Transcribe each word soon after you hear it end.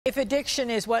If addiction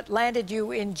is what landed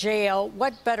you in jail,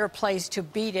 what better place to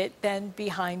beat it than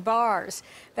behind bars?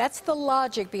 That's the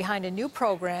logic behind a new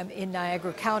program in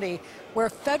Niagara County, where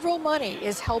federal money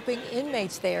is helping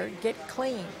inmates there get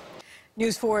clean.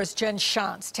 News 4's Jen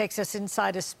Shantz takes us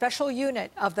inside a special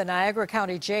unit of the Niagara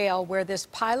County Jail where this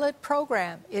pilot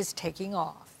program is taking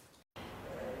off.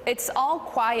 It's all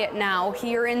quiet now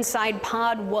here inside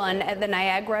Pod 1 at the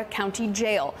Niagara County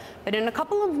Jail. But in a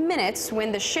couple of minutes,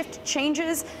 when the shift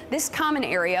changes, this common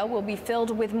area will be filled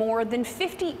with more than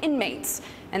 50 inmates.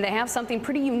 And they have something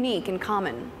pretty unique in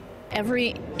common.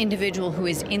 Every individual who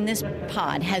is in this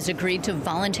pod has agreed to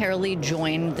voluntarily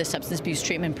join the substance abuse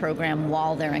treatment program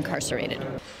while they're incarcerated.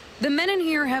 The men in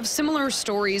here have similar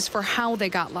stories for how they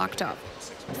got locked up.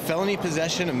 Felony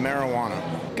possession of marijuana.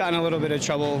 Got in a little bit of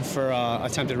trouble for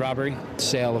attempted robbery.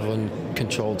 Sale of a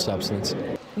controlled substance.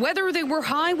 Whether they were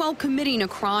high while committing a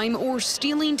crime or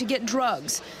stealing to get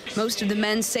drugs, most of the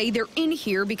men say they're in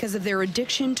here because of their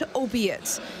addiction to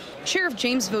opiates. Sheriff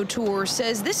James Vautour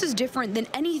says this is different than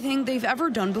anything they've ever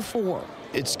done before.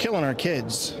 It's killing our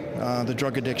kids, the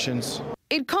drug addictions.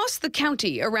 It costs the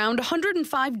county around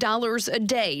 $105 a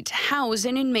day to house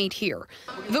an inmate here.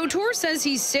 Vautour says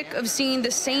he's sick of seeing the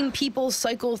same people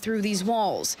cycle through these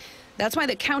walls. That's why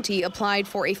the county applied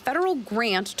for a federal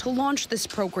grant to launch this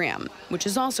program, which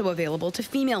is also available to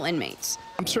female inmates.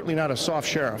 I'm certainly not a soft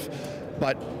sheriff,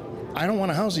 but I don't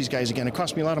want to house these guys again. It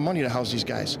costs me a lot of money to house these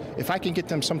guys. If I can get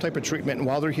them some type of treatment and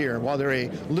while they're here, while they're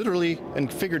literally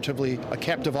and figuratively a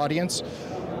captive audience,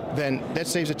 then that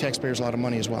saves the taxpayers a lot of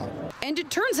money as well. And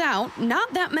it turns out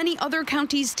not that many other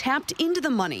counties tapped into the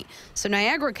money. So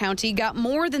Niagara County got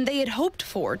more than they had hoped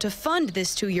for to fund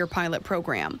this 2-year pilot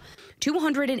program.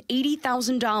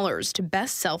 $280,000 to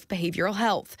Best Self Behavioral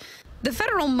Health. The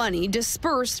federal money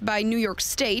dispersed by New York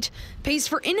State pays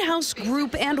for in-house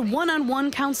group and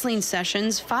one-on-one counseling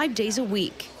sessions 5 days a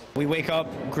week. We wake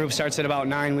up, group starts at about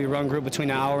 9. We run group between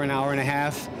an hour and a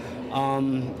half.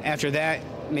 After that,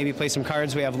 maybe play some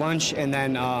cards, we have lunch, and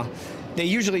then they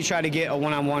usually try to get a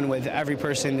one-on-one with every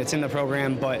person that's in the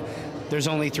program, but there's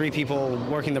only 3 people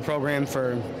working the program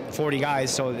for 40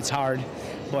 guys, so it's hard.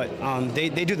 But they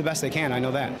do the best they can, I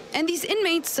know that. And these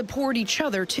inmates support each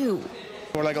other, too.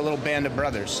 We're like a little band of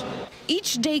brothers.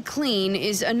 Each day clean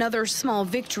is another small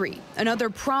victory, another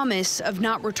promise of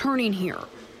not returning here.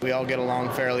 We all get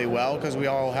along fairly well because we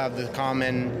all have the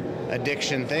common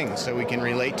addiction things, so we can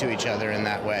relate to each other in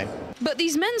that way. But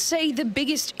these men say the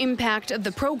biggest impact of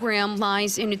the program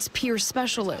lies in its peer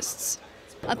specialists.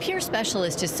 A peer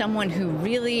specialist is someone who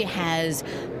really has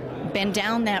been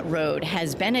down that road,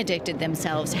 has been addicted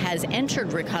themselves, has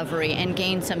entered recovery and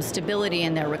gained some stability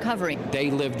in their recovery. They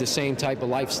live the same type of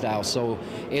lifestyle, so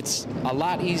it's a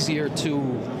lot easier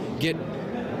to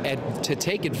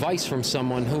take advice from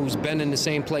someone who's been in the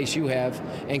same place you have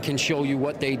and can show you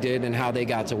what they did and how they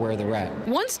got to where they're at.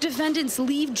 Once defendants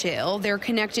leave jail, they're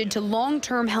connected to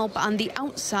long-term help on the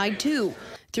outside, too,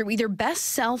 through either Best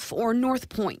Self or North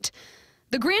Point.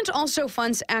 The grant also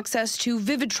funds access to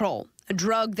Vivitrol, a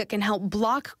drug that can help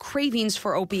block cravings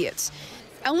for opiates.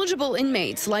 Eligible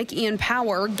inmates like Ian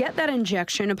Power get that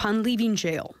injection upon leaving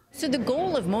jail. So the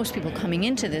goal of most people coming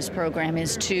into this program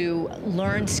is to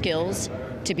learn skills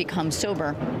to become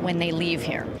sober when they leave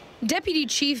here. Deputy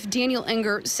Chief Daniel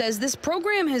Enger says this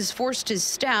program has forced his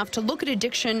staff to look at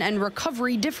addiction and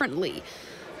recovery differently.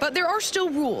 But there are still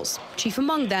rules, chief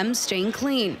among them staying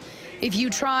clean. If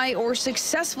you try or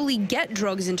successfully get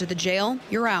drugs into the jail,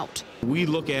 you're out. We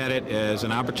look at it as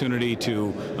an opportunity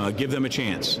to give them a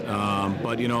chance.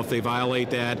 But, you know, if they violate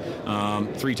that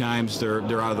 3 times, they're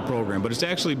out of the program. But it's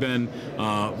actually been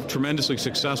tremendously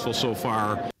successful so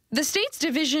far. The state's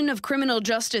Division of Criminal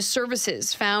Justice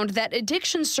Services found that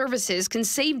addiction services can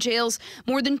save jails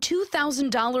more than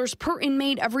 $2,000 per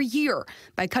inmate every year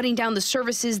by cutting down the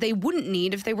services they wouldn't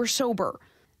need if they were sober.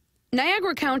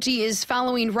 Niagara County is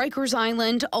following Rikers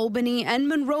Island, Albany, and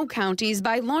Monroe counties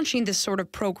by launching this sort of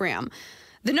program.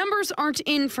 The numbers aren't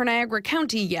in for Niagara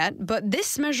County yet, but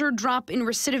this measured drop in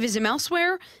recidivism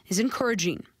elsewhere is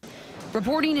encouraging.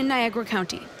 Reporting in Niagara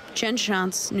County, Jen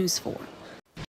Shantz, News 4.